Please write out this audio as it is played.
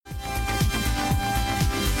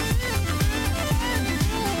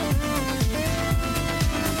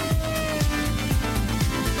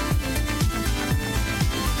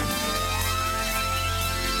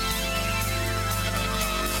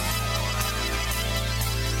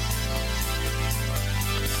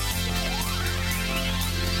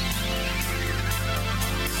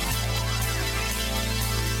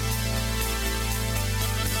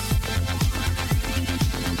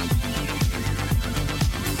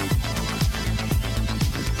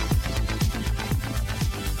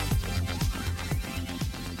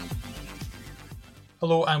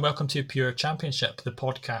Hello and welcome to Pure Championship, the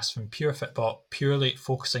podcast from Pure Football, purely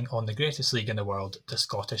focusing on the greatest league in the world, the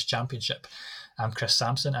Scottish Championship. I'm Chris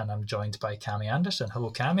Sampson and I'm joined by Cammy Anderson. Hello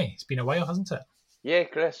Cammy, it's been a while, hasn't it? Yeah,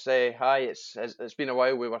 Chris. Hi. It's been a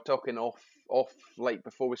while. We were talking off like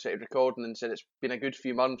before we started recording, and said it's been a good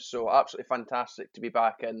few months. So absolutely fantastic to be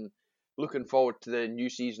back and looking forward to the new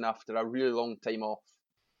season after a really long time off.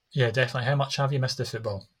 Yeah, definitely. How much have you missed the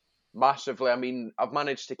football? Massively. I mean, I've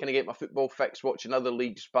managed to kind of get my football fix watching other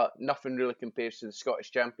leagues, but nothing really compares to the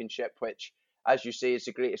Scottish Championship, which, as you say, is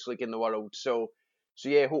the greatest league in the world. So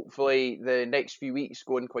yeah, hopefully the next few weeks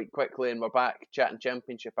go in quite quickly, and we're back chatting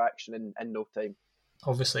Championship action in no time.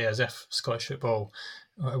 Obviously, as if Scottish football,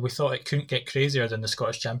 we thought it couldn't get crazier than the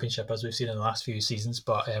Scottish Championship as we've seen in the last few seasons.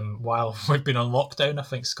 But while we've been on lockdown, I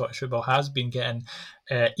think Scottish football has been getting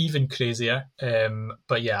even crazier.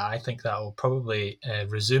 But yeah, I think that will probably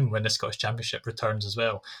resume when the Scottish Championship returns as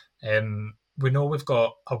well. We know we've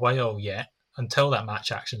got a while yet until that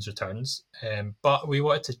match actions returns. But we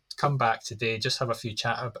wanted to come back today, just have a few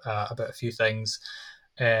chat about a few things.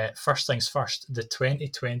 First things first, the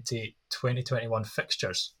 2020-2021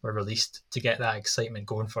 fixtures were released to get that excitement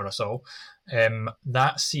going for us all.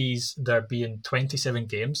 That sees there being 27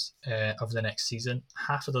 games of the next season.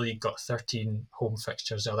 Half of the league got 13 home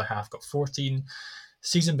fixtures, the other half got 14.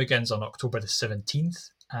 Season begins on October the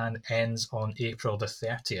 17th and ends on April the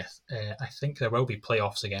 30th. I think there will be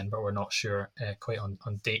playoffs again, but we're not sure quite on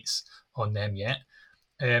dates on them yet.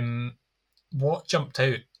 What jumped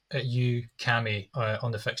out at you, Cammy,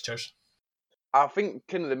 on the fixtures? I think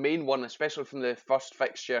kind of the main one, especially from the first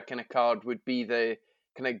fixture kind of card, would be the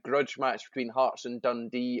kind of grudge match between Hearts and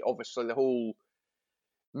Dundee. Obviously, the whole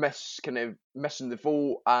missing the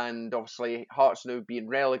vote, and obviously Hearts now being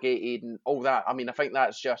relegated and all that. I mean, I think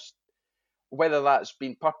that's just whether that's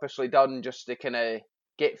been purposely done just to kind of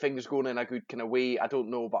get things going in a good kind of way. I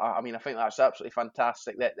don't know, but I mean, I think that's absolutely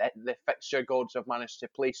fantastic that the fixture gods have managed to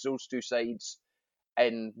place those two sides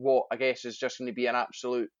in what I guess is just going to be an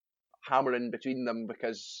absolute hammering between them,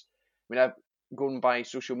 because I mean, going by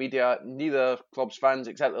social media, neither club's fans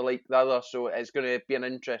exactly like the other, so it's going to be an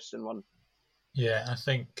interesting one. Yeah, I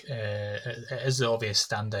think it is the obvious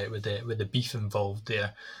standout with the beef involved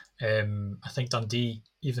there. I think Dundee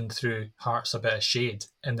even threw Hearts a bit of shade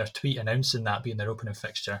in their tweet announcing that being their opening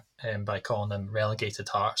fixture by calling them relegated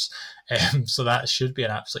Hearts. So that should be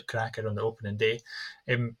an absolute cracker on the opening day.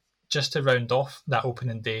 Just to round off that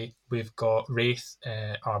opening day, we've got Raith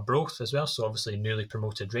Arbroath as well. So obviously newly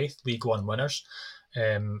promoted Raith, League One winners.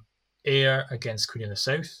 Ayr against Queen of the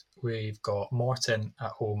South. We've got Morton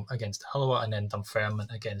at home against Alloa, and then Dunfermline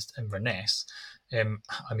against Inverness. I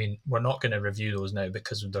mean, we're not going to review those now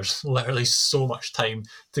because there's literally so much time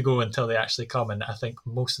to go until they actually come, and I think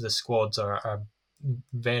most of the squads are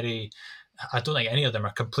very... I don't think any of them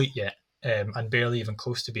are complete yet, and barely even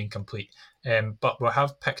close to being complete. But we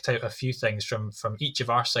have picked out a few things from each of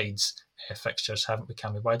our sides' fixtures, haven't we,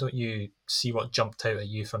 Cammy? Why don't you see what jumped out at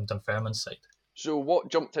you from Dunfermline's side? So what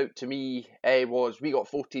jumped out to me was we got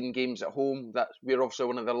 14 games at home. We're also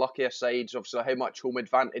one of the luckier sides. Obviously, how much home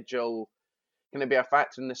advantage will going to be a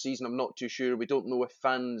factor in the season, I'm not too sure. We don't know if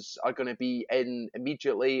fans are going to be in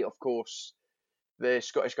immediately. Of course, the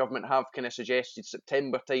Scottish Government have kind of suggested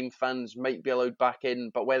September time fans might be allowed back in,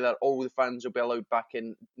 but whether all the fans will be allowed back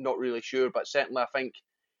in, not really sure. But certainly, I think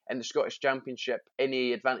in the Scottish Championship,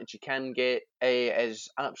 any advantage you can get is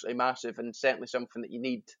absolutely massive, and certainly something that you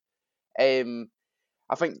need. I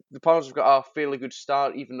think the Pars have got a fairly good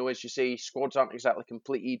start, even though, as you say, squads aren't exactly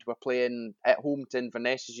completed. We're playing at home to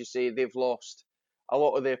Inverness, as you say. They've lost a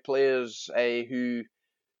lot of their players who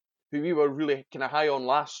we were really kind of high on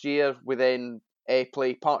last year. We then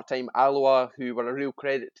play part-time Alloa, who were a real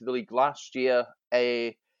credit to the league last year,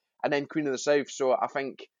 and then Queen of the South. So I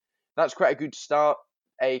think that's quite a good start.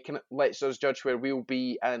 Kind of lets us judge where we'll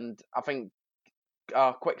be, and I think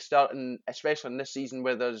a quick start, and especially in this season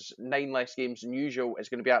where there's 9 less games than usual, is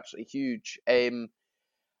going to be absolutely huge. I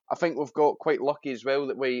think we've got quite lucky as well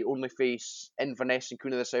that we only face Inverness and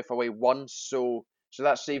Queen of the South away once, so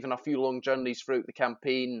that's saving a few long journeys throughout the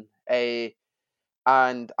campaign.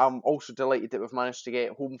 And I'm also delighted that we've managed to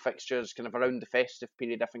get home fixtures kind of around the festive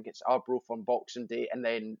period. I think it's Arbroath on Boxing Day, and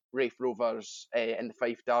then Raith Rovers in the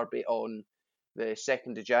Fife Derby on the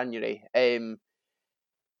 2nd of January.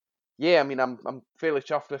 Yeah, I mean, I'm fairly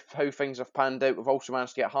chuffed with how things have panned out. We've also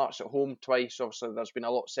managed to get Hearts at home twice. Obviously, there's been a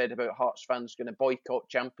lot said about Hearts fans going to boycott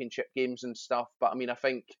Championship games and stuff. But I mean, I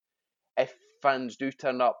think if fans do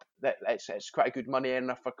turn up, that it's quite a good money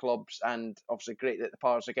earner for clubs, and obviously great that the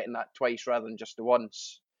Pars are getting that twice rather than just the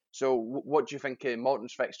once. So, what do you think of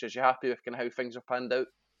Morton's fixtures? You happy with kind of how things have panned out?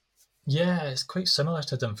 Yeah, it's quite similar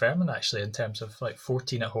to Dunfermline actually in terms of like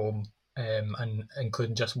 14 at home, and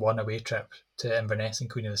including just one away trip to Inverness and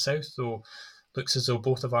Queen of the South. So looks as though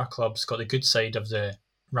both of our clubs got the good side of the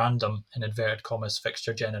random in inverted commas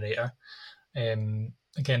fixture generator.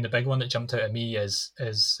 Again, the big one that jumped out at me is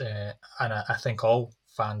and I think all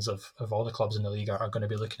fans of all the clubs in the league are going to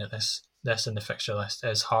be looking at this in the fixture list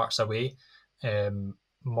is Hearts away.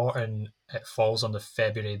 Morton, it falls on the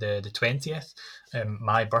February the 20th.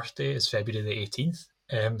 My birthday is February the 18th.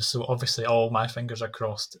 So obviously all my fingers are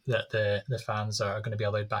crossed that the fans are going to be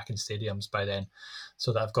allowed back in stadiums by then,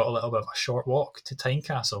 so that I've got a little bit of a short walk to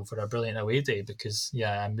Tynecastle for a brilliant away day, because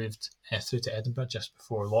I moved through to Edinburgh just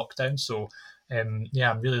before lockdown. So I'm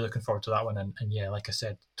really looking forward to that one, and like I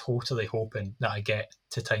said, totally hoping that I get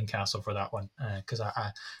to Tynecastle for that one, because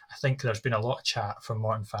I think there's been a lot of chat from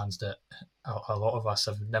Morton fans that a lot of us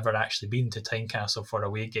have never actually been to Tynecastle for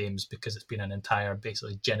away games, because it's been an entire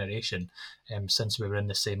basically generation since we were in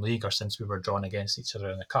the same league or since we were drawn against each other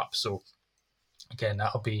in the cup. So again,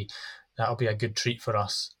 that'll be a good treat for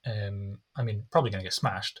us. I mean, probably going to get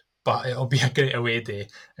smashed, but it'll be a great away day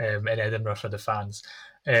in Edinburgh for the fans.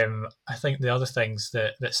 I think the other things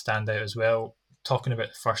that stand out as well, talking about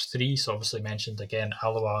the first three, so obviously mentioned again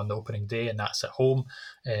Alloa on the opening day, and that's at home.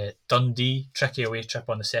 Dundee, tricky away trip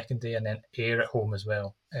on the second day, and then Ayr at home as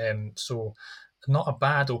well. So not a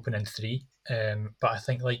bad opening three, but I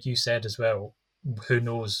think, like you said as well, who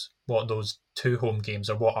knows what those two home games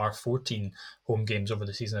or what our 14 home games over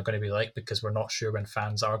the season are going to be like, because we're not sure when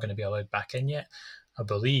fans are going to be allowed back in yet. I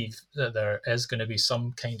believe that there is going to be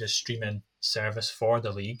some kind of streaming service for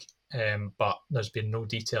the league, but there's been no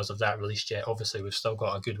details of that released yet. Obviously, we've still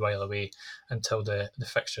got a good while away until the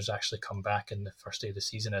fixtures actually come back and the first day of the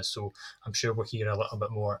season is, so I'm sure we'll hear a little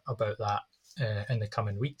bit more about that in the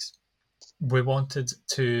coming weeks. We wanted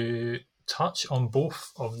to touch on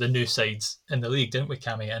both of the new sides in the league, didn't we,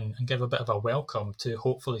 Cammy, and give a bit of a welcome to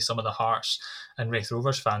hopefully some of the Hearts and Wraith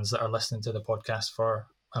Rovers fans that are listening to the podcast for,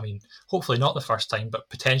 I mean, hopefully not the first time, but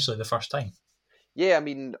potentially the first time. Yeah, I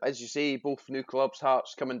mean, as you say, both new clubs,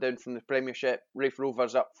 Hearts coming down from the Premiership, Wraith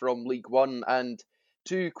Rovers up from League One, and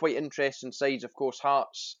two quite interesting sides, of course.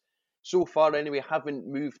 Hearts, so far anyway, haven't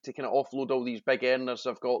moved to kind of offload all these big earners.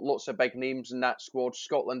 They've got lots of big names in that squad,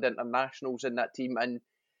 Scotland internationals in that team, and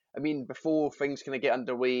I mean, before things kind of get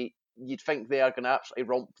underway, you'd think they are going to absolutely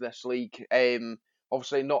romp this league.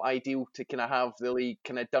 Obviously, not ideal to kind of have the league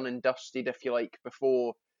kind of done and dusted, if you like,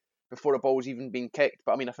 before a ball's even been kicked.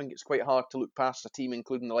 But I mean, I think it's quite hard to look past a team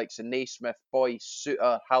including the likes of Naismith, Boyce,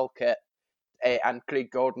 Suter, Halkett, and Craig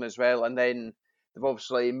Gordon as well. And then they've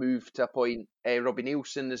obviously moved to appoint Robbie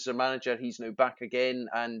Neilson as their manager. He's now back again,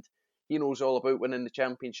 and he knows all about winning the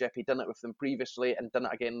championship. He'd done it with them previously and done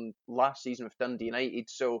it again last season with Dundee United.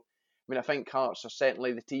 So, I mean, I think Hearts are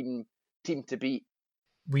certainly the team to beat.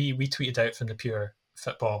 We tweeted out from the Pure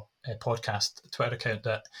Football podcast Twitter account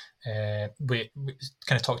that we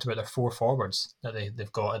kind of talked about their four forwards that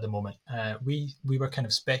they've got at the moment. We were kind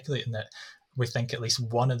of speculating that we think at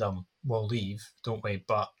least one of them will leave, don't we?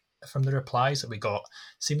 But from the replies that we got,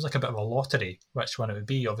 seems like a bit of a lottery which one it would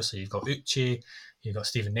be. Obviously, you've got Uche, you've got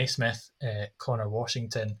Stephen Naismith, Connor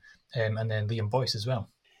Washington, and then Liam Boyce as well.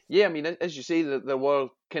 Yeah, I mean, as you say, there were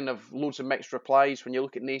kind of loads of mixed replies. When you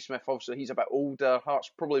look at Naismith, obviously he's a bit older.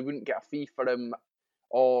 Hearts probably wouldn't get a fee for him,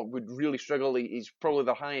 or would really struggle. He's probably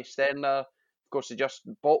their highest earner. Of course, they just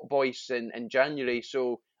bought Boyce in January,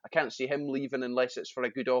 so I can't see him leaving unless it's for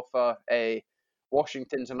a good offer.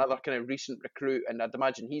 Washington's another kind of recent recruit, and I'd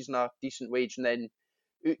imagine he's on a decent wage. And then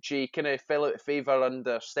Uche kind of fell out of favour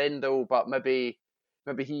under Stendhal, but maybe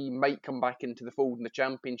he might come back into the fold in the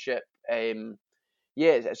Championship.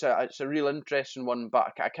 Yeah, it's a real interesting one,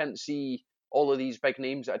 but I can't see all of these big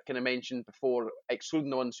names that I'd kind of mentioned before, excluding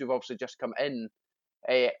the ones who've obviously just come in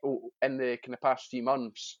the kind of past few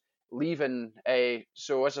months, leaving.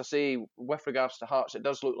 So as I say, with regards to Hearts, it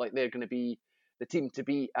does look like they're going to be the team to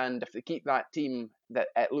beat, and if they keep that team, that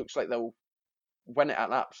it looks like they'll win it at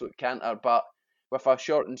an absolute canter. But with a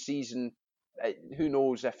shortened season, who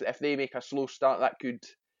knows if they make a slow start, that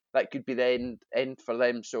could be the end for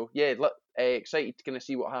them. So yeah, excited to kind of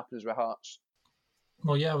see what happens with Hearts.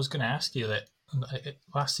 Well, yeah, I was going to ask you that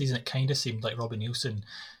last season it kind of seemed like Robbie Neilson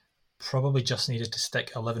probably just needed to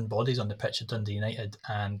stick 11 bodies on the pitch at Dundee United,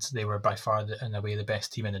 and they were by far, in a way, the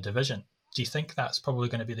best team in the division. Do you think that's probably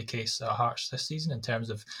going to be the case at Hearts this season in terms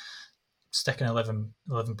of sticking 11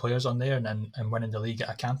 players on there and winning the league at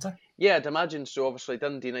a canter? Yeah, I'd imagine so. Obviously,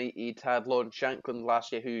 Dundee United had Lawrence Shankland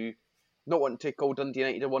last year, who, not wanting to call Dundee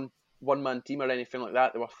United a one-man team or anything like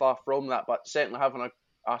that, they were far from that, but certainly having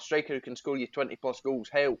a striker who can score you 20 plus goals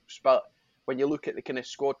helps. But when you look at the kind of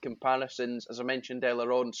squad comparisons, as I mentioned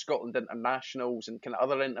earlier on, Scotland internationals and kind of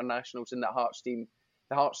other internationals in that Hearts team,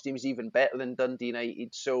 the Hearts team is even better than Dundee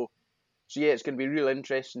United. So yeah, it's going to be real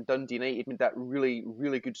interesting. Dundee United made that really,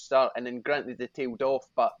 really good start, and then granted they tailed off,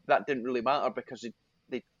 but that didn't really matter because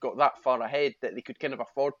they got that far ahead that they could kind of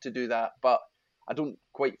afford to do that. But I don't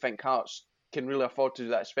quite think Hearts can really afford to do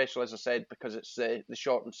that, especially as I said, because it's the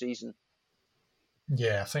shortened season.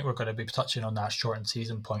 Yeah, I think we're going to be touching on that shortened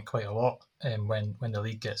season point quite a lot when the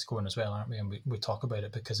league gets going as well, aren't we? And we talk about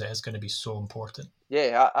it because it is going to be so important.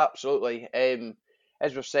 Yeah, absolutely.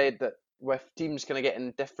 As we've said, that with teams kind of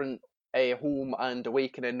getting different home and away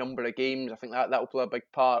kind of number of games, I think that will play a big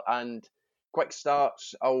part. And quick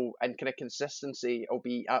starts and kind of consistency will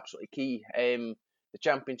be absolutely key. The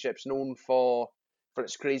Championship's known for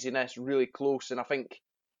its craziness, really close, and I think,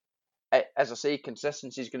 as I say,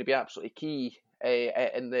 consistency is going to be absolutely key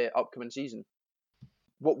in the upcoming season.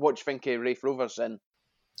 What do you think of Raith Rovers then?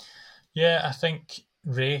 Yeah, I think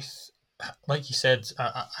Raith, like you said,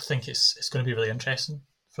 I think it's going to be really interesting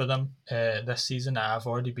for them this season. I've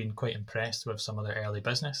already been quite impressed with some of their early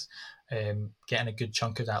business, getting a good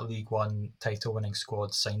chunk of that League One title-winning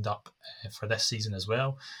squad signed up for this season as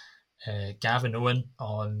well. Gavin Owen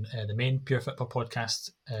on the main Pure Football podcast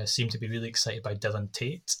seemed to be really excited by Dylan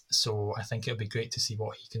Tate, so I think it'll be great to see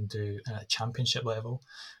what he can do at a championship level.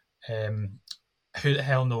 Who the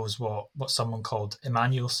hell knows what someone called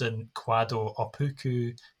Emmanuelson Kwado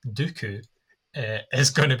Opoku Duku is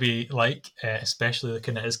going to be like, especially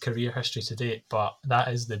looking at his career history to date. But that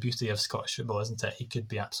is the beauty of Scottish football, isn't it? He could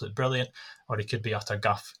be absolutely brilliant, or he could be utter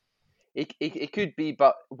guff. He could be,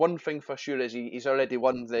 but one thing for sure is he's already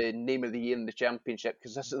won the name of the year in the Championship,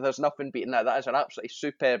 because there's nothing beating that. That is an absolutely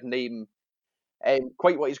superb name.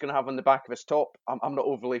 Quite what he's going to have on the back of his top, I'm not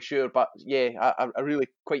overly sure, but yeah, a really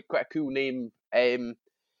quite a cool name. I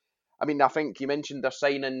mean, I think you mentioned their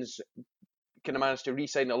signings kind of managed to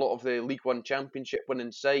re-sign a lot of the League One Championship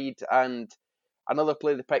winning side, and another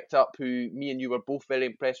player they picked up who me and you were both very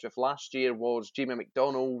impressed with last year was Jamie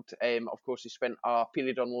McDonald. Of course, he spent a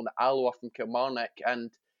period on loan at Alloa from Kilmarnock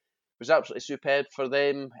and was absolutely superb for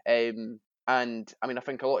them. And I mean, I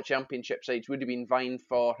think a lot of Championship sides would have been vying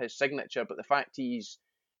for his signature, but the fact he's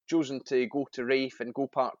chosen to go to Raith and go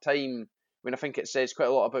part-time, I mean, I think it says quite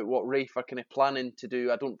a lot about what Raith are kind of planning to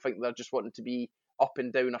do. I don't think they're just wanting to be up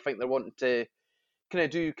and down. I think they're wanting to kind of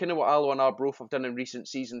do kind of what Alloa and Arbroath have done in recent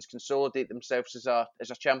seasons, consolidate themselves as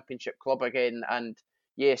a Championship club again. And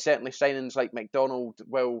yeah, certainly signings like McDonald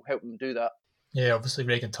will help them do that. Yeah, obviously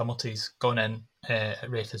Regan Tumilty's gone in at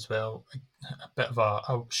Raith as well. A bit of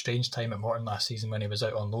a strange time at Morton last season when he was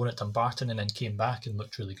out on loan at Dumbarton and then came back and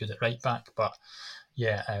looked really good at right back. But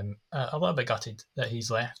yeah, a little bit gutted that he's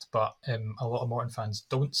left, but a lot of Morton fans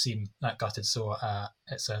don't seem that gutted, so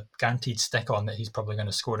it's a guaranteed stick on that he's probably going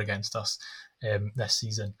to score against us this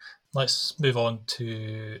season. Let's move on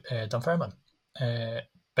to Dunfermline.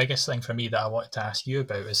 Biggest thing for me that I wanted to ask you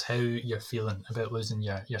about is how you're feeling about losing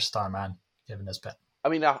your star man, Kevin Nisbet. I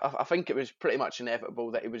mean, I think it was pretty much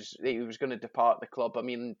inevitable that he was going to depart the club. I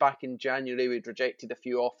mean, back in January we'd rejected a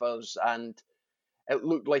few offers, and it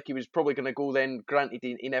looked like he was probably going to go then. Granted,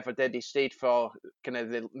 he never did. He stayed for kind of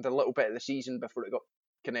the little bit of the season before it got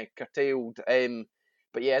kind of curtailed.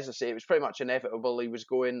 But yeah, as I say, it was pretty much inevitable he was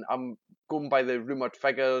going. I'm going by the rumoured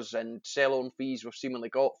figures and sell-on fees we've seemingly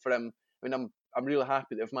got for him. I mean, I'm really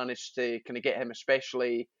happy that we've managed to kind of get him,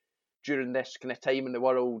 especially during this kind of time in the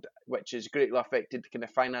world, which has greatly affected kind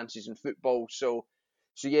of finances in football. So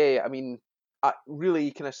yeah, I mean,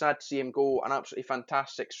 really kind of sad to see him go. An absolutely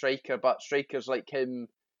fantastic striker, but strikers like him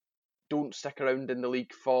don't stick around in the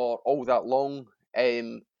league for all that long.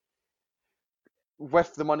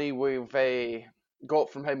 With the money we've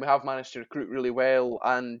got from him, we have managed to recruit really well.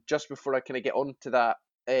 And just before I kind of get on to that,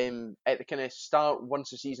 at the kind of start,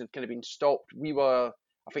 once the season had kind of been stopped, we were,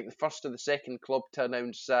 I think, the first or the second club to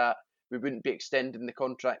announce that we wouldn't be extending the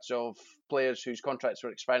contracts of players whose contracts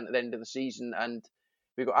were expiring at the end of the season. And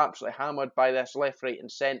we got absolutely hammered by this left, right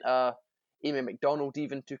and centre. Amy McDonald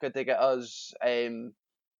even took a dig at us.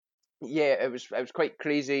 Yeah, it was quite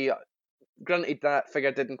crazy. Granted, that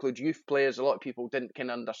figure did include youth players. A lot of people didn't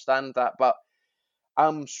kind of understand that, but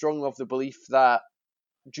I'm strongly of the belief that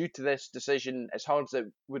due to this decision, as hard as it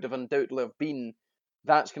would have undoubtedly have been,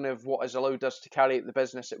 that's kind of what has allowed us to carry out the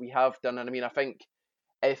business that we have done. And I mean, I think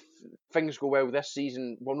if things go well this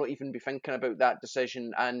season, we'll not even be thinking about that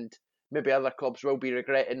decision, and maybe other clubs will be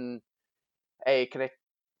regretting kind of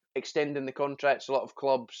extending the contracts. A lot of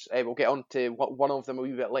clubs, we'll get on to one of them a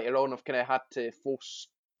wee bit later on, have kind of had to force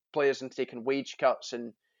players into taking wage cuts,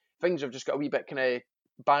 and things have just got a wee bit kind of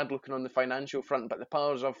bad looking on the financial front, but the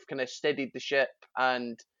Pars have kind of steadied the ship,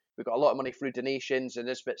 and we've got a lot of money through donations, and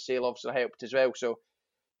Nisbet's sale obviously helped as well. So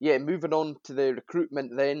yeah, moving on to the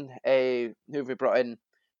recruitment then, who have we brought in?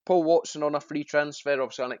 Paul Watson on a free transfer,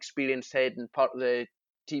 obviously an experienced head and part of the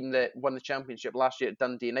team that won the championship last year at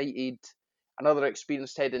Dundee United. Another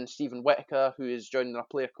experienced head in Stephen Whittaker, who is joining a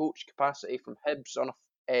player coach capacity from Hibs on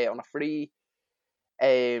a free.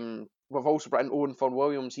 We've also brought in Owen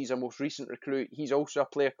Vaughan-Williams. He's our most recent recruit. He's also a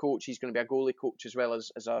player coach. He's going to be a goalie coach as well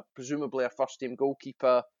as presumably a first team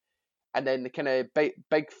goalkeeper. And then the kind of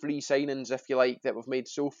big free signings, if you like, that we've made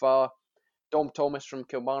so far. Dom Thomas from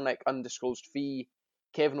Kilmarnock, undisclosed fee.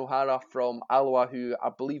 Kevin O'Hara from Alloa, who I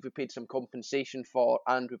believe we paid some compensation for.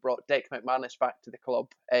 And we brought Dick McManus back to the club.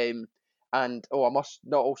 And I must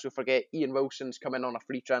not also forget Ian Wilson's come in on a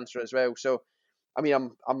free transfer as well. So, I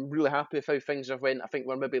mean, I'm really happy with how things have went. I think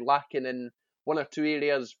we're maybe lacking in one or two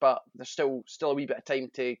areas, but there's still a wee bit of time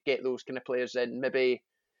to get those kind of players in. Maybe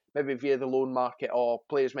via the loan market, or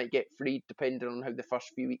players might get freed depending on how the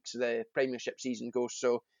first few weeks of the Premiership season goes.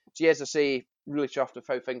 So yeah, as I say, really chuffed with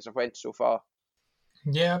how things have went so far.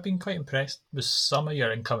 Yeah, I've been quite impressed with some of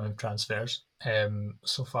your incoming transfers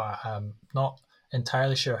so far. I'm not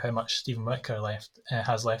entirely sure how much Stephen Whittaker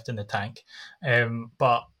has left in the tank,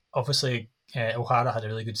 but obviously O'Hara had a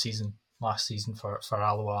really good season last season for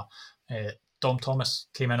Alloa. Dom Thomas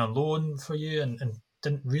came in on loan for you and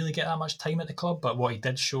didn't really get that much time at the club, but what he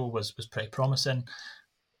did show was pretty promising.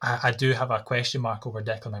 I do have a question mark over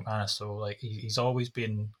Declan McManus. So like he's always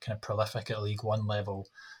been kind of prolific at League One level.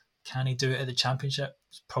 Can he do it at the Championship?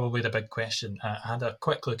 It's probably the big question. I had a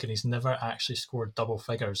quick look and he's never actually scored double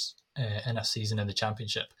figures in a season in the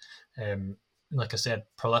Championship. Like I said,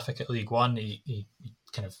 prolific at League One. He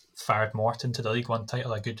kind of fired Morton to the League One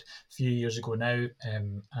title a good few years ago now.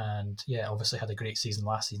 And yeah, obviously had a great season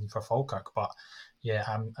last season for Falkirk. But yeah,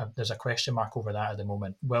 there's a question mark over that at the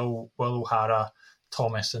moment. Will O'Hara,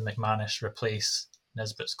 Thomas and McManus replace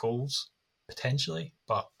Nisbet's goals? Potentially,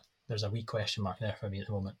 but there's a wee question mark there for me at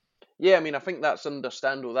the moment. Yeah, I mean, I think that's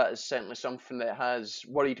understandable. That is certainly something that has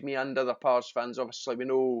worried me and other Pars fans. Obviously, we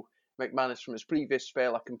know McManus from his previous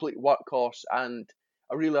spell, a complete workhorse and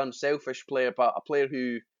a really unselfish player, but a player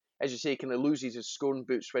who, as you say, kind of loses his scoring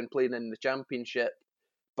boots when playing in the Championship.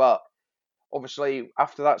 But obviously,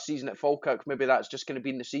 after that season at Falkirk, maybe that's just going to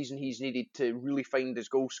be the season he's needed to really find his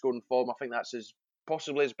goal scoring form. I think that's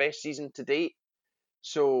possibly his best season to date.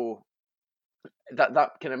 So that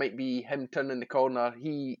kind of might be him turning the corner.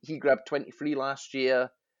 He grabbed 23 last year,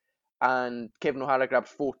 and Kevin O'Hara grabbed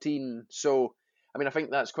 14. So, I mean, I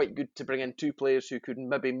think that's quite good to bring in two players who could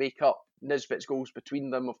maybe make up Nisbet's goals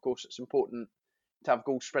between them. Of course, it's important to have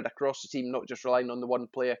goals spread across the team, not just relying on the one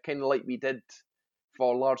player, kind of like we did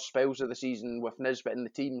for large spells of the season with Nisbet in the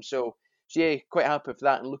team. So yeah, quite happy with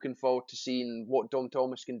that and looking forward to seeing what Dom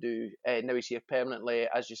Thomas can do now he's here permanently.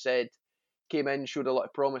 As you said, came in, showed a lot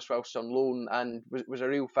of promise whilst on loan and was a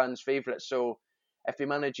real fan's favourite. So if he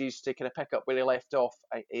manages to kind of pick up where he left off,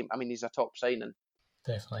 I mean, he's a top signing.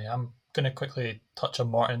 Definitely. I'm going to quickly touch on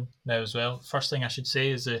Morton now as well. First thing I should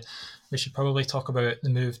say is we should probably talk about the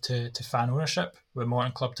move to fan ownership with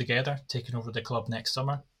Morton Club Together taking over the club next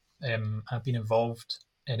summer. I've been involved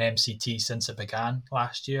in MCT since it began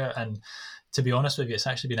last year, and to be honest with you, it's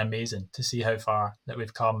actually been amazing to see how far that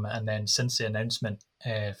we've come. And then since the announcement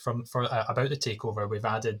about the takeover, we've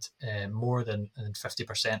added more than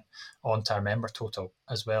 50% onto our member total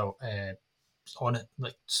as well. On it,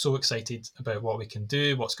 like so excited about what we can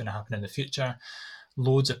do, what's going to happen in the future.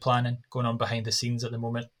 Loads of planning going on behind the scenes at the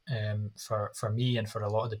moment for me and for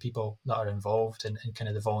a lot of the people that are involved and kind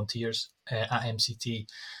of the volunteers at MCT.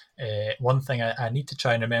 One thing I need to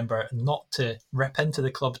try and remember not to rip into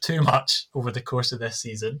the club too much over the course of this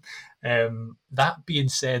season. That being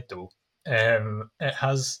said, though, it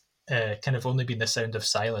has kind of only been the sound of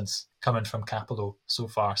silence coming from Capello so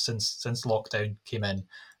far since lockdown came in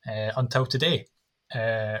until today.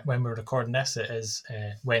 When we're recording this, it is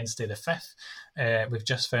Wednesday the 5th. We've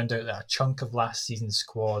just found out that a chunk of last season's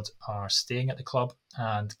squad are staying at the club,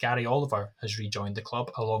 and Gary Oliver has rejoined the club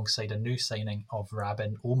alongside a new signing of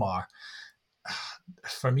Rabin Omar.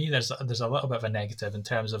 For me, there's a little bit of a negative in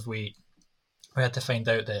terms of we had to find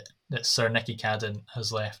out that Sir Nicky Cadden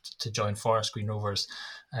has left to join Forest Green Rovers,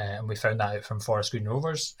 and we found that out from Forest Green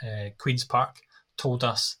Rovers. Queen's Park told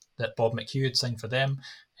us that Bob McHugh had signed for them.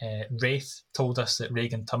 Wraith told us that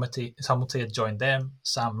Reagan Tumilty had joined them.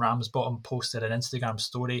 Sam Ramsbottom posted an Instagram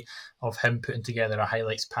story of him putting together a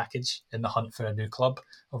highlights package in the hunt for a new club.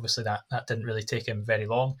 Obviously, that didn't really take him very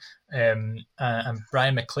long. And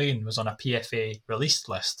Brian McLean was on a PFA released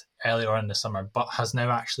list earlier on in the summer, but has now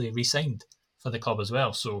actually re-signed for the club as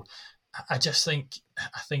well. So I just think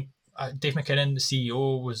Dave McKinnon, the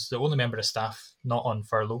CEO, was the only member of staff not on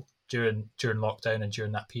furlough during lockdown and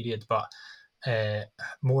during that period, but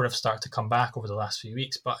more have started to come back over the last few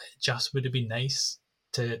weeks. But it just would have been nice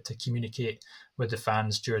to communicate with the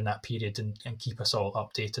fans during that period and keep us all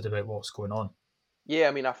updated about what's going on. Yeah,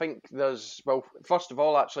 I mean, I think well, first of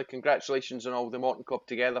all, actually, congratulations on all the Morton Club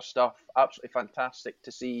Together stuff. Absolutely fantastic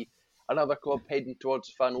to see another club heading towards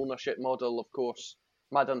a fan ownership model. Of course,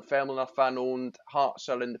 Mad Dunfermline are fan owned, Hearts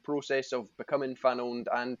are in the process of becoming fan owned,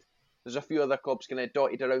 and there's a few other clubs kind of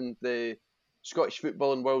dotted around the Scottish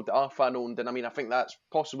footballing world that are fan owned. And I mean, I think that's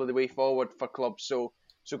possibly the way forward for clubs. So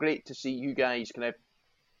great to see you guys kind of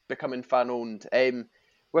becoming fan owned.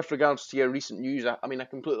 With regards to your recent news, I mean, I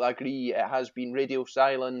completely agree. It has been radio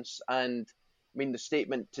silence, and I mean, the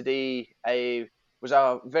statement today was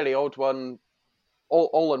a very odd one,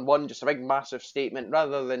 all in one, just a big, massive statement,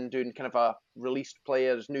 rather than doing kind of a released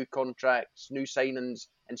players, new contracts, new signings,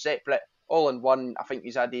 and separate, all in one. I think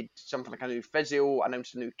he's added something like a new physio,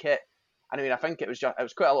 announced a new kit, and I mean, I think it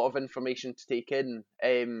was quite a lot of information to take in.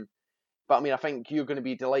 But I mean, I think you're going to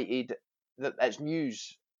be delighted that it's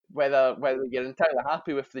news, whether you're entirely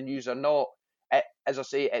happy with the news or not. As I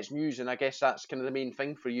say, it's news, and I guess that's kind of the main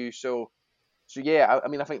thing for you. So yeah, I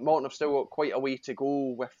mean, I think Morton have still got quite a way to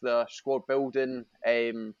go with the squad building.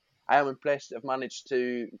 I am impressed that they've managed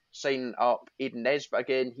to sign up Aidan Nesbitt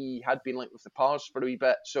again. He had been linked with the Pars for a wee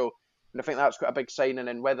bit, so and I think that's quite a big signing.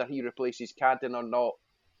 And whether he replaces Cadden or not,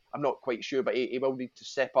 I'm not quite sure, but he will need to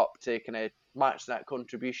step up to kind of match that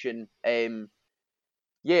contribution.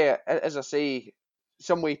 Yeah, as I say,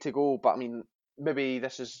 some way to go, but I mean, maybe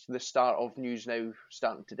this is the start of news now,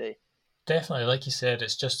 starting today. Definitely, like you said,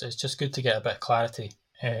 it's just good to get a bit of clarity.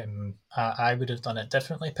 I would have done it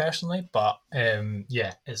differently personally, but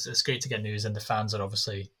yeah, it's great to get news, and the fans are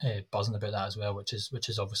obviously buzzing about that as well, which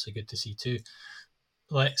is obviously good to see too.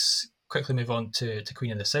 Let's quickly move on to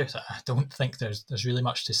Queen of the South. I don't think there's really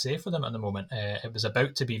much to say for them at the moment. It was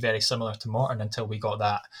about to be very similar to Morton until we got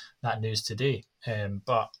that news today.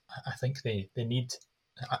 But I think they need,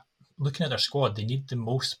 looking at their squad, they need the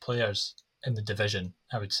most players in the division.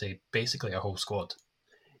 I would say basically a whole squad.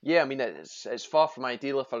 Yeah, I mean, it's far from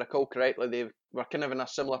ideal. If I recall correctly, they were kind of in a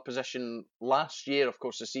similar position last year. Of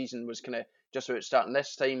course, the season was kind of just about starting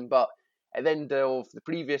this time, but at the end of the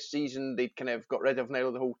previous season, they'd kind of got rid of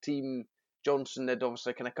nearly the whole team. Johnson had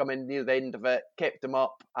obviously kind of come in near the end of it, kept them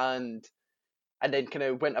up, and then kind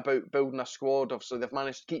of went about building a squad. Obviously, they've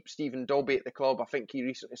managed to keep Stephen Dobby at the club. I think he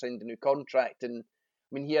recently signed a new contract, and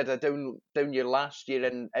I mean, he had a down year last year,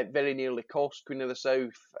 and it very nearly cost Queen of the South.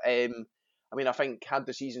 I mean, I think had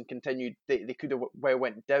the season continued, they could have well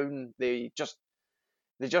went down. They just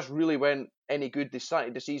really weren't any good. They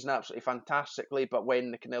started the season absolutely fantastically, but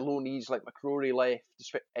when the kind of loanees like McCrory left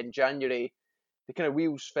in January, the kind of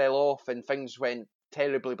wheels fell off and things went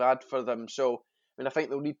terribly bad for them. So, I mean, I think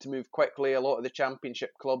they'll need to move quickly. A lot of the Championship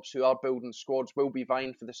clubs who are building squads will be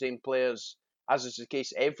vying for the same players, as is the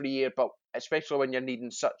case every year, but especially when you're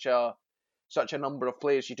needing such a number of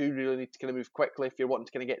players, you do really need to kind of move quickly if you're wanting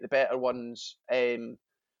to kind of get the better ones,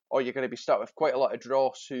 or you're going to be stuck with quite a lot of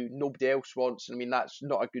dross who nobody else wants. And I mean, that's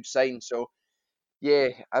not a good sign. So, yeah,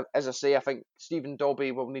 as I say, I think Stephen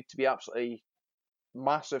Dobby will need to be absolutely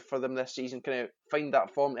massive for them this season. Kind of find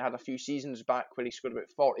that form they had a few seasons back where he scored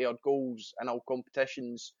about 40 odd goals in all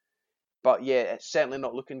competitions. But yeah, it's certainly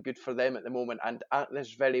not looking good for them at the moment. And at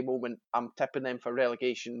this very moment, I'm tipping them for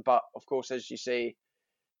relegation. But of course, as you say,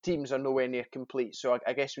 teams are nowhere near complete. So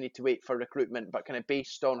I guess we need to wait for recruitment. But kind of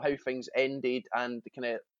based on how things ended and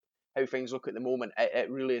kind of how things look at the moment, it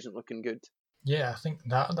really isn't looking good. Yeah, I think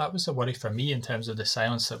that was a worry for me in terms of the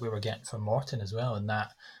silence that we were getting from Morton as well, and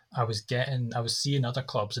that I was seeing other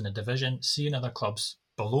clubs in the division, seeing other clubs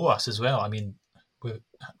below us as well. I mean,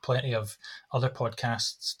 plenty of other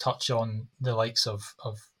podcasts touch on the likes of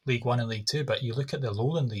League One and League Two, but you look at the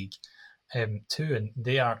Lowland League too, and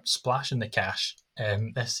they are splashing the cash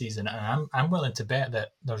this season, and I'm willing to bet that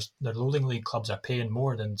the Lowland League clubs are paying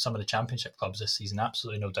more than some of the Championship clubs this season.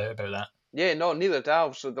 Absolutely no doubt about that. Yeah, no, neither do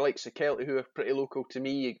I. So the likes of Kelty, who are pretty local to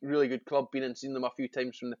me, really good club. Been and seen them a few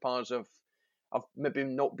times from the Pars. I've maybe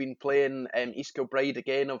not been playing. East Kilbride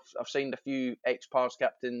again. I've signed a few ex-Pars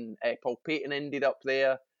captain. Paul Payton ended up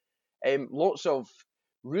there. Lots of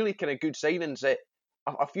really kind of good signings that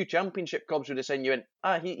a few Championship clubs would have signed you in.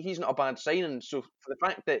 He's not a bad signing. So for the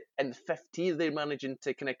fact that in the fifth tier they're managing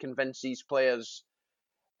to kind of convince these players,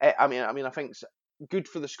 I mean, I think it's good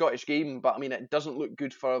for the Scottish game, but I mean, it doesn't look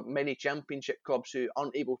good for many Championship clubs who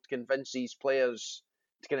aren't able to convince these players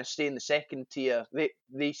to kind of stay in the second tier.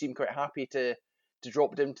 They seem quite happy to to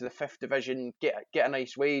drop down to the 5th division, get a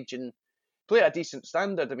nice wage, and play at a decent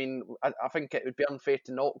standard. I mean, I think it would be unfair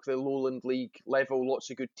to knock the Lowland League level. Lots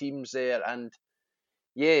of good teams there, and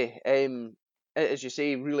yeah, as you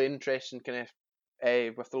say, really interesting kind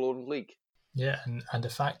of with the Lowland League. Yeah, and the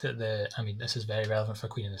fact that this is very relevant for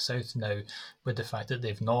Queen of the South now, with the fact that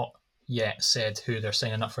they've not yet said who they're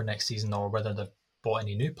signing up for next season or whether they've bought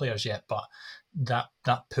any new players yet, but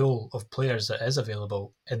that pool of players that is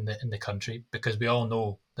available in the country, because we all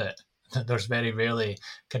know that there's very rarely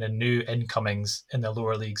kind of new incomings in the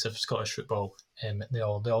lower leagues of Scottish football. They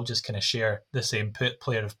all just kind of share the same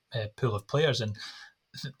pool of players, and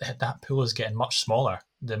that pool is getting much smaller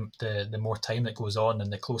the more time that goes on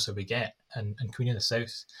and the closer we get. And Queen of the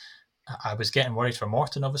South, I was getting worried for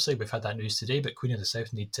Morton. Obviously, we've had that news today, but Queen of the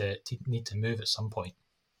South need to move at some point.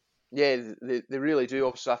 Yeah, they really do.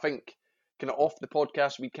 Obviously, I think kind of off the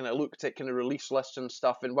podcast we kind of looked at kind of release lists and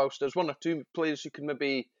stuff, and whilst there's one or two players who can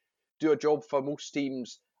maybe do a job for most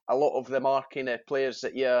teams, a lot of them are kind of players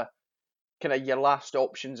that you're kind of your last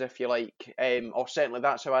options, if you like, or certainly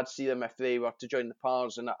that's how I'd see them if they were to join the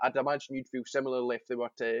Pars, and I'd imagine you'd feel similarly if they were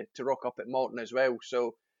to rock up at Morton as well.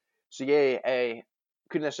 So yeah,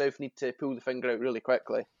 Queen of the South need to pull the finger out really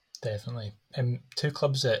quickly. Definitely. Two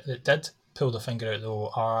clubs that did pull the finger out though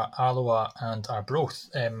are Alloa and Arbroath.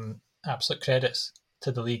 Absolute credits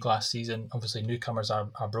to the league last season. Obviously, newcomers are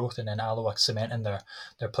Arbroath, and then Alloa cementing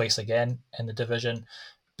their place again in the division.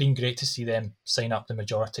 Been great to see them sign up the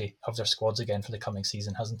majority of their squads again for the coming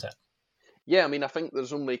season, hasn't it? Yeah, I mean, I think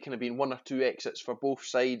there's only kind of been one or two exits for both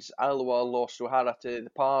sides. Alloa lost O'Hara to the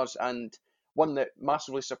Pars, and one that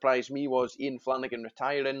massively surprised me was Ian Flanagan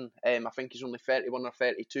retiring. I think he's only 31 or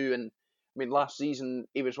 32, and I mean, last season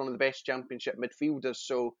he was one of the best Championship midfielders.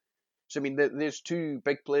 So I mean, there's two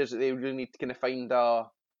big players that they really need to kind of find a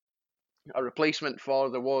replacement for.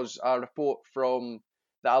 There was a report from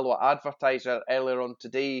the Alloa Advertiser earlier on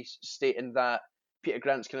today stating that Peter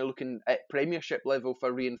Grant's kind of looking at Premiership level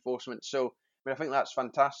for reinforcement. So, I mean, I think that's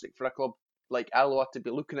fantastic for a club like Alloa to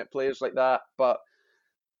be looking at players like that. But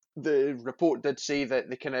the report did say that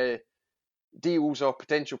the kind of deals or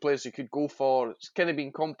potential players they could go for, it's kind of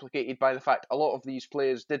been complicated by the fact a lot of these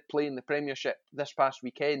players did play in the Premiership this past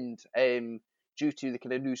weekend due to the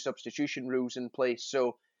kind of new substitution rules in place.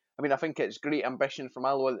 So, I mean, I think it's great ambition from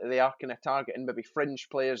Alloa that they are kind of targeting maybe fringe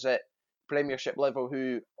players at Premiership level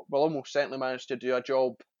who will almost certainly manage to do a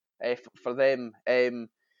job for them.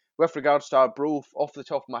 With regards to Arbroath, off the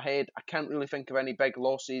top of my head, I can't really think of any big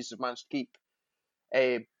losses. They've managed to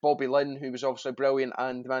keep Bobby Lynn, who was obviously brilliant,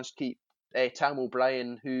 and they managed to keep Tam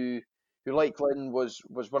O'Brien, who like Lynn was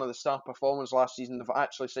one of the star performers last season. They've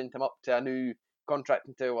actually sent him up to a new contract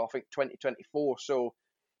until I think 2024. So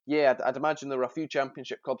yeah, I'd imagine there were a few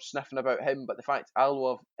Championship clubs sniffing about him, but the fact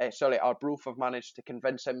Arbroath have managed to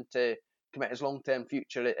convince him to commit his long-term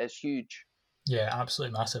future is huge. Yeah,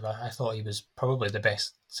 absolutely massive. I thought he was probably the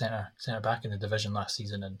best centre back in the division last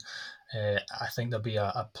season, and I think there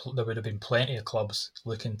would have been plenty of clubs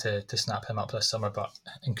looking to snap him up this summer. But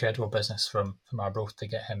incredible business from Arbroath to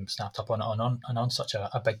get him snapped up on such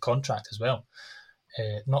a big contract as well.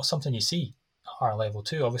 Not something you see at our level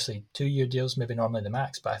too. Obviously, 2-year deals maybe normally the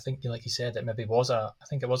max, but I think, like you said, it was a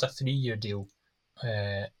 3-year deal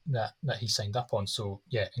that he signed up on. So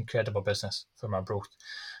yeah, incredible business from Arbroath.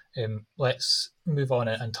 Let's move on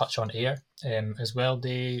and touch on Ayr as well.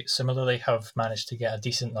 They similarly have managed to get a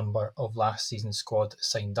decent number of last season's squad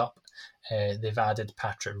signed up. They've added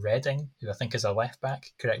Patrick Redding, who I think is a left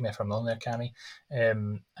back. Correct me if I'm wrong there, Cammy.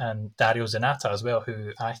 And Dario Zanata as well,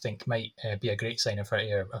 who I think might be a great signing for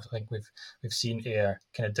Ayr. I think we've seen Ayr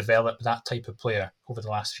kind of develop that type of player over the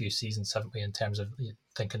last few seasons, haven't we? In terms of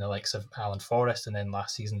thinking the likes of Alan Forrest, and then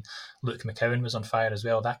last season Luke McCowan was on fire as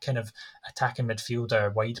well. That kind of attacking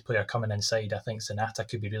midfielder, wide player coming inside. I think Zanata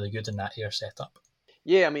could be really good in that Ayr setup.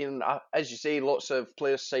 Yeah, I mean, as you say, lots of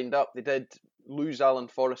players signed up. They did lose Alan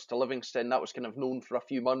Forrest to Livingston. That was kind of known for a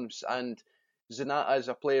few months. And Zanata is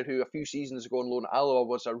a player who a few seasons ago on loan at Alloa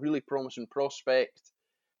was a really promising prospect.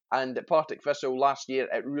 And at Partick Thistle last year,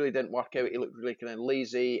 it really didn't work out. He looked really kind of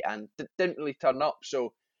lazy and didn't really turn up.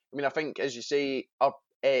 So, I mean, I think, as you say,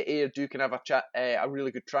 Ayr do can have a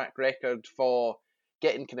really good track record for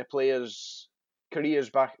getting kind of players' careers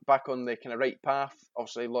back on the kind of right path.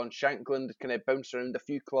 Obviously, Lon Shankland kind of bounced around a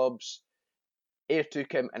few clubs. Ayr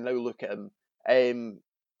took him, and now look at him.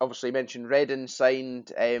 Obviously, you mentioned Redding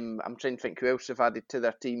signed. I'm trying to think who else have added to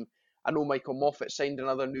their team. I know Michael Moffat signed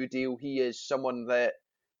another new deal. He is someone that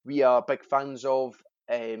we are big fans of.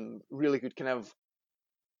 Really good kind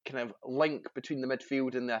of link between the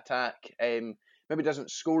midfield and the attack. Maybe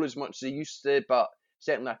doesn't score as much as he used to, but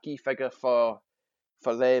certainly a key figure for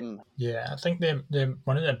for them. Yeah, I think the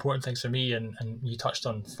one of the important things for me, and you touched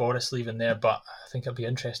on Forrest leaving there, but I think it'll be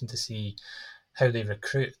interesting to see how they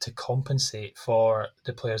recruit to compensate for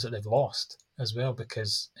the players that they've lost as well,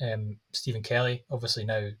 because Stephen Kelly obviously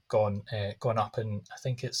now gone up, and I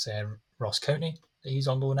think it's Ross County that he's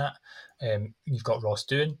on loan at. You've got Ross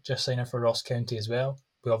Doohan just signing for Ross County as well.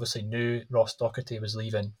 We obviously knew Ross Docherty was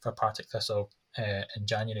leaving for Partick Thistle in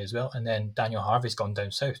January as well, and then Daniel Harvey's gone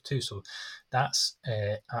down south too. So that's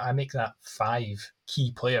I make that 5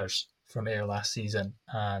 key players from Ayr last season,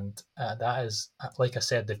 and that is, like I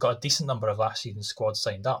said, they've got a decent number of last season's squads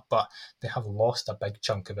signed up, but they have lost a big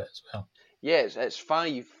chunk of it as well. Yeah, it's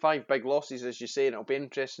five big losses, as you say, and it'll be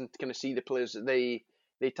interesting to kind of see the players that they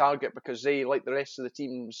target, because they, like the rest of the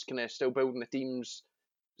teams, kind of still building their teams.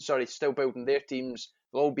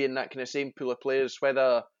 They'll all be in that kind of same pool of players,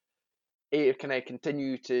 whether Ayr kind of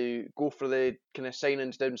continue to go for the kind of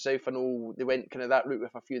signings down south. I know they went kind of that route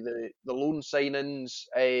with a few of the loan signings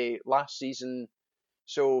last season.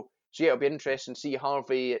 So yeah, it'll be interesting to see.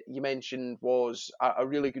 Harvey, you mentioned, was a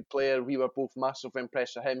really good player. We were both massively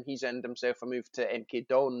impressed with him. He's ended himself a move to MK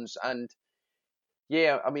Dons. And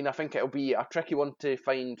yeah, I mean, I think it'll be a tricky one to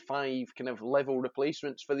find 5 kind of level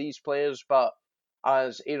replacements for these players. But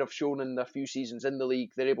as Ayr have shown in their few seasons in the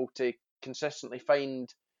league, they're able to consistently find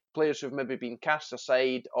players who've maybe been cast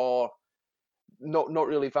aside or not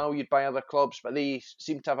really valued by other clubs, but they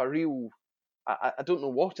seem to have a real, I don't know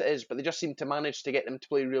what it is, but they just seem to manage to get them to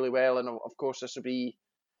play really well. And of course, this will be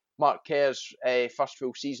Mark Kerr's first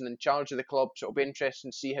full season in charge of the club, so it'll be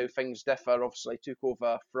interesting to see how things differ. Obviously, took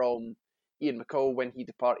over from Ian McCall when he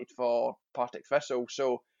departed for Partick Thistle,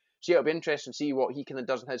 so yeah, it'll be interesting to see what he kind of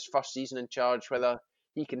does in his first season in charge, whether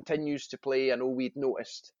he continues to play. I know we'd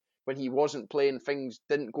noticed when he wasn't playing, things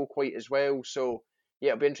didn't go quite as well. So yeah,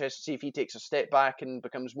 it'll be interesting to see if he takes a step back and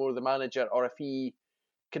becomes more the manager, or if he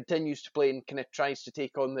continues to play and kind of tries to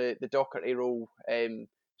take on the Docherty role.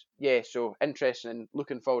 Yeah, so interesting, and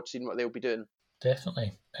looking forward to seeing what they'll be doing.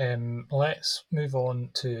 Definitely. Let's move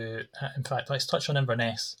on to, in fact, let's touch on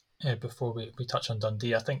Inverness before we touch on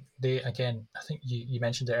Dundee. I think I think you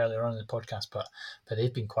mentioned it earlier on in the podcast, but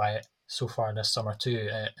they've been quiet so far this summer too,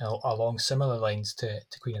 along similar lines to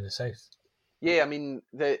Queen of the South. Yeah, I mean,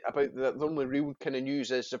 the only real kind of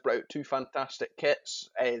news is about 2 fantastic kits.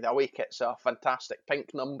 The away kit's a fantastic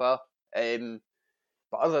pink number,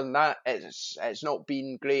 but other than that, it's not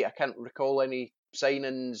been great. I can't recall any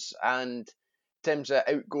signings, and in terms of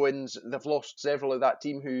outgoings, they've lost several of that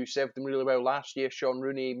team who served them really well last year. Sean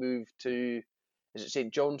Rooney moved to, is it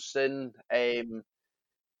St Johnstone?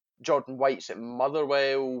 Jordan White's at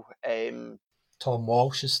Motherwell. Tom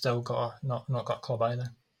Walsh has still not got a club either.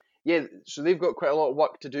 Yeah, so they've got quite a lot of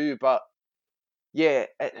work to do, but yeah,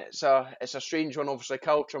 it's a strange one. Obviously,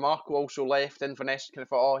 Carl Tremarco also left Inverness, kind of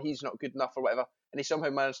thought, oh, he's not good enough or whatever, and he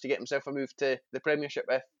somehow managed to get himself a move to the Premiership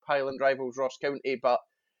with Highland rivals Ross County. But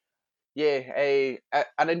yeah,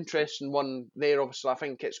 an interesting one there. Obviously, I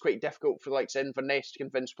think it's quite difficult for like Inverness to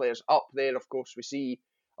convince players up there. Of course, we see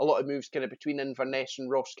a lot of moves kind of between Inverness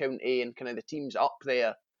and Ross County and kind of the teams up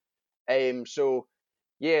there. So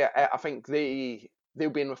yeah, I think they'll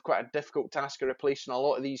be in with quite a difficult task of replacing a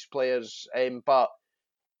lot of these players. But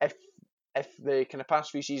if the kind of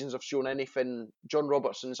past few seasons have shown anything, John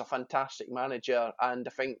Robertson's a fantastic manager, and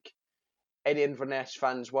I think any Inverness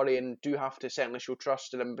fans worrying do have to certainly show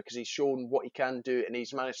trust in him, because he's shown what he can do, and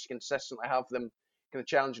he's managed to consistently have them kind of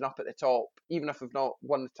challenging up at the top, even if they've not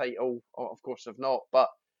won the title. Of course, they've not, but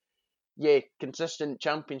yeah, consistent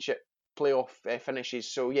championship playoff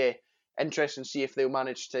finishes. So yeah, interesting to see if they'll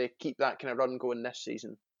manage to keep that kind of run going this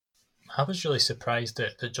season. I was really surprised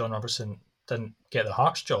that John Robertson didn't get the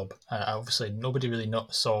Hearts job. Obviously, nobody really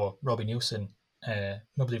saw Robbie Neilson.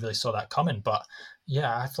 Nobody really saw that coming. But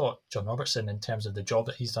yeah, I thought John Robertson, in terms of the job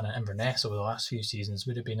that he's done at Inverness over the last few seasons,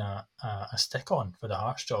 would have been a stick-on for the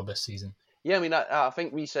Hearts job this season. Yeah, I mean, I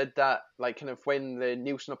think we said that, like, kind of when the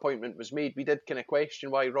Neilson appointment was made, we did kind of question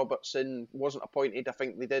why Robertson wasn't appointed. I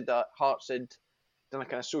think they did that. Hearts had done a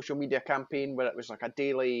kind of social media campaign where it was like a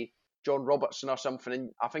daily John Robertson or something, and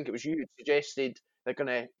I think it was you who suggested they're going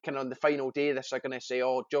to, kind of on the final day, they're going to say,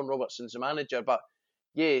 oh, John Robertson's the manager. But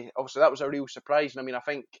yeah, obviously that was a real surprise, and I mean, I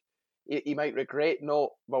think he might regret not,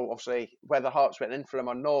 well, obviously, whether Hearts went in for him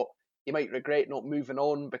or not, he might regret not moving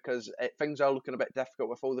on, because things are looking a bit difficult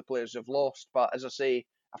with all the players who've lost. But as I say,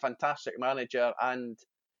 a fantastic manager, and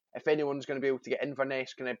if anyone's going to be able to get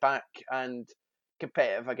Inverness kind of back and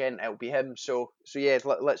competitive again, it'll be him. So yeah,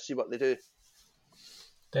 let's see what they do.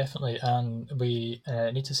 Definitely, and we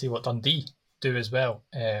need to see what Dundee do as well.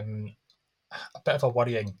 A bit of a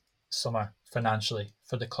worrying summer financially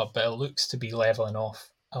for the club, but it looks to be levelling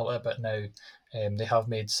off a little bit now. They have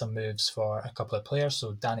made some moves for a couple of players,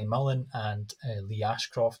 so Danny Mullen and Lee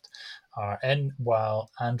Ashcroft are in, while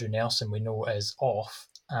Andrew Nelson we know is off,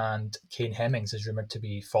 and Kane Hemmings is rumoured to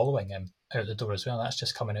be following him out the door as well. That's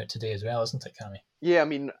just coming out today as well, isn't it, Cammy? Yeah, I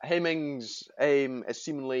mean, Hemmings is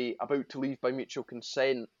seemingly about to leave by mutual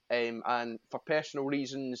consent, and for personal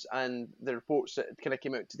reasons, and the reports that kind of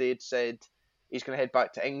came out today had said he's going to head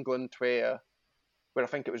back to England, where I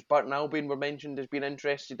think it was Burton Albion were mentioned as being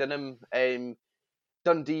interested in him.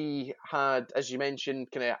 Dundee had, as you mentioned,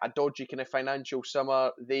 kind of a dodgy kind of financial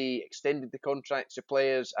summer. They extended the contracts of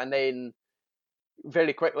players, and then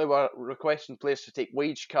very quickly were requesting players to take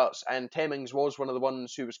wage cuts, and Hemmings was one of the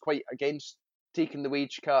ones who was quite against taking the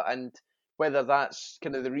wage cut, and whether that's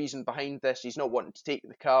kind of the reason behind this, he's not wanting to take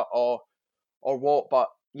the cut or what, but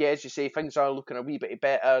yeah, as you say, things are looking a wee bit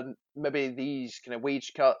better. Maybe these kind of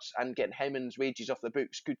wage cuts and getting Hemmings' wages off the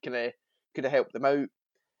books could have helped them out.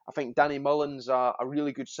 I think Danny Mullins a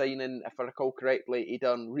really good signing, if I recall correctly. He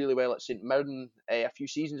done really well at St Mirren a few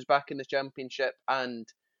seasons back in the Championship, and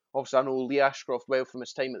obviously I know Lee Ashcroft well from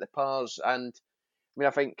his time at the Pars, and I mean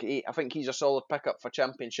I think he's a solid pickup for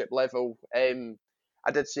Championship level.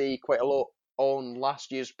 I did say quite a lot on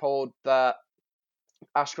last year's pod that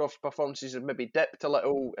Ashcroft's performances have maybe dipped a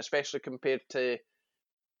little, especially compared to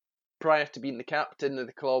prior to being the captain of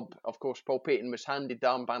the club. Of course, Paul Payton was handed the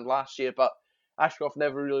armband last year, but Ashcroft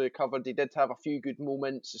never really recovered. He did have a few good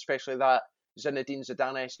moments, especially that Zinedine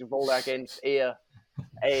Zidane-esque volley against Ayr.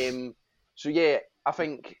 So yeah, I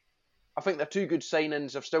think they're two good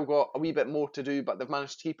signings. They've still got a wee bit more to do, but they've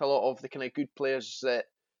managed to keep a lot of the kind of good players that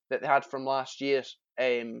they had from last year.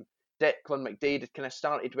 Declan McDaid had kind of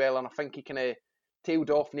started well, and I think he kind of tailed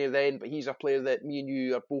off near the end, but he's a player that me and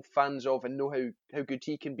you are both fans of and know how good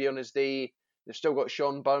he can be on his day. They've still got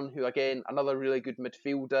Sean Byrne, who again, another really good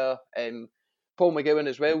midfielder. Paul McGowan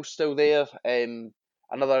as well, still there.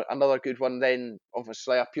 Another good one then,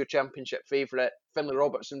 obviously a pure Championship favourite. Finlay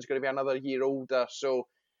Robertson's going to be another year older, so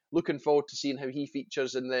looking forward to seeing how he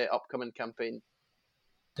features in the upcoming campaign.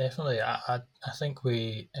 Definitely. I think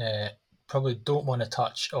we probably don't want to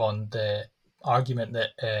touch on the argument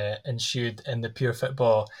that ensued in the Pure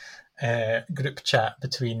Football group chat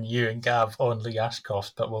between you and Gav on Lee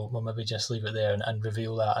Ashcroft, but we'll maybe just leave it there and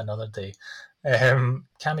reveal that another day.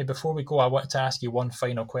 Cammy, before we go, I wanted to ask you one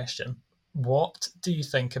final question. What do you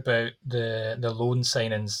think about the loan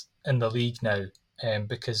signings in the league now?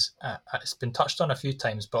 Because it's been touched on a few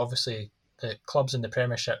times, but obviously the clubs in the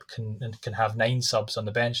Premiership can have 9 subs on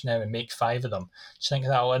the bench now and make 5 of them. Do you think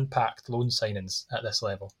that will impact loan signings at this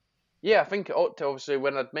level? Yeah, I think it ought to. Obviously,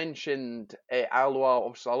 when I'd mentioned Alloa,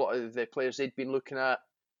 obviously a lot of the players they'd been looking at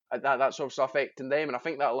that's obviously affecting them, and I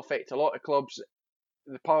think that'll affect a lot of clubs.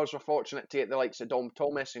 The Pars were fortunate to get the likes of Dom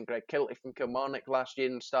Thomas and Greg Kiltie from Kilmarnock last year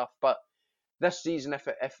and stuff, but this season, if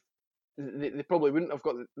they probably wouldn't have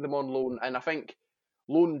got them on loan, and I think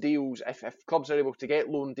loan deals, if clubs are able to get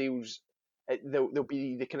loan deals, they'll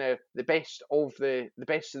be the kind of the best of the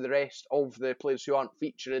best of the rest of the players who aren't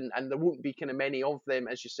featuring, and there won't be kind of many of them,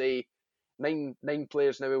 as you say. Nine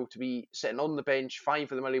players now able to be sitting on the bench,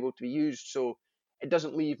 5 of them are able to be used, so it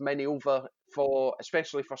doesn't leave many over for,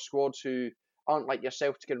 especially for squads who aren't like your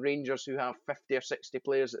Celtic and Rangers who have 50 or 60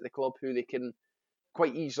 players at the club who they can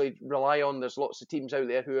quite easily rely on. There's lots of teams out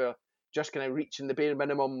there who are just kind of reaching the bare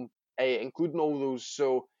minimum, including all those.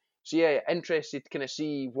 So yeah, interested to kind of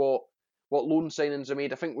see what loan signings are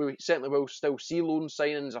made. I think we certainly will still see loan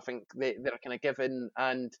signings. I think they're kind of given,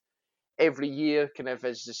 and every year, kind of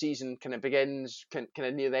as the season kind of begins, kind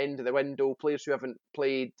of near the end of the window, players who haven't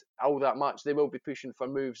played all that much, they will be pushing for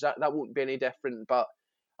moves. That won't be any different, but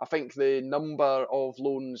I think the number of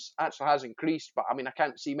loans actually has increased, but I mean, I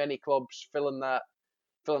can't see many clubs filling that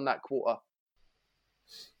quota.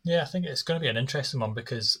 Yeah, I think it's going to be an interesting one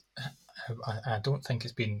because I don't think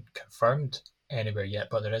it's been confirmed anywhere yet,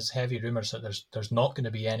 but there is heavy rumours that there's not going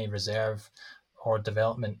to be any reserve or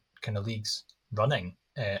development kind of leagues running,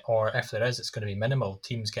 or if there is, it's going to be minimal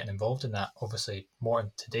teams getting involved in that. Obviously,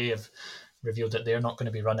 Morton today have revealed that they're not going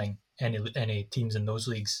to be running any teams in those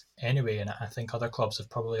leagues anyway, and I think other clubs have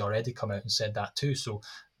probably already come out and said that too. So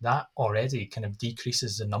that already kind of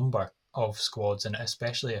decreases the number of squads, and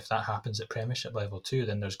especially if that happens at Premiership level too,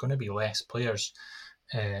 then there's going to be less players.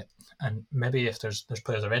 And maybe if there's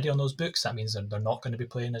players already on those books, that means they're not going to be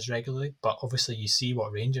playing as regularly. But obviously, you see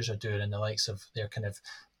what Rangers are doing in the likes of their kind of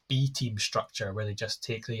B team structure, where they just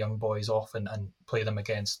take the young boys off and play them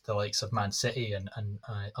against the likes of Man City and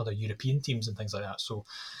other European teams and things like that. So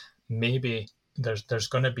maybe there's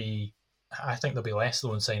going to be, I think there'll be less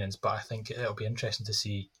loan signings, but I think it'll be interesting to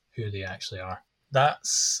see who they actually are.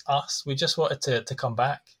 That's us. We just wanted to come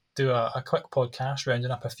back, do a quick podcast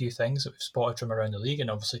rounding up a few things that we've spotted from around the league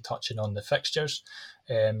and obviously touching on the fixtures.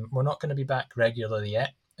 We're not going to be back regularly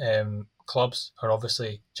yet. Clubs are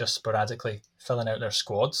obviously just sporadically filling out their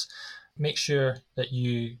squads. Make sure that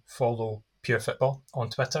you follow Pure Football on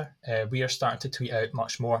Twitter. We are starting to tweet out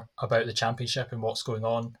much more about the Championship and what's going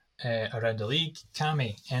on around the league.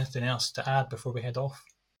 Cammy, anything else to add before we head off?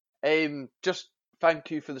 Just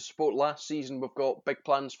thank you for the support last season. We've got big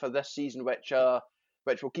plans for this season, which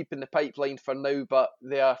we'll keep in the pipeline for now, but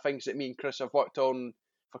they are things that me and Chris have worked on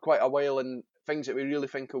for quite a while, and things that we really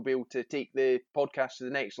think will be able to take the podcast to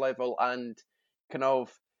the next level and kind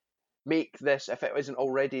of make this, if it isn't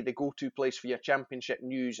already, the go-to place for your Championship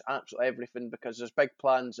news, absolutely everything, because there's big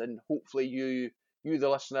plans, and hopefully you the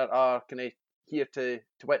listener, are kind of here to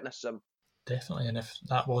witness them. Definitely, and if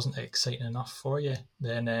that wasn't exciting enough for you,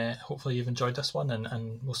 then hopefully you've enjoyed this one,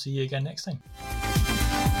 and we'll see you again next time.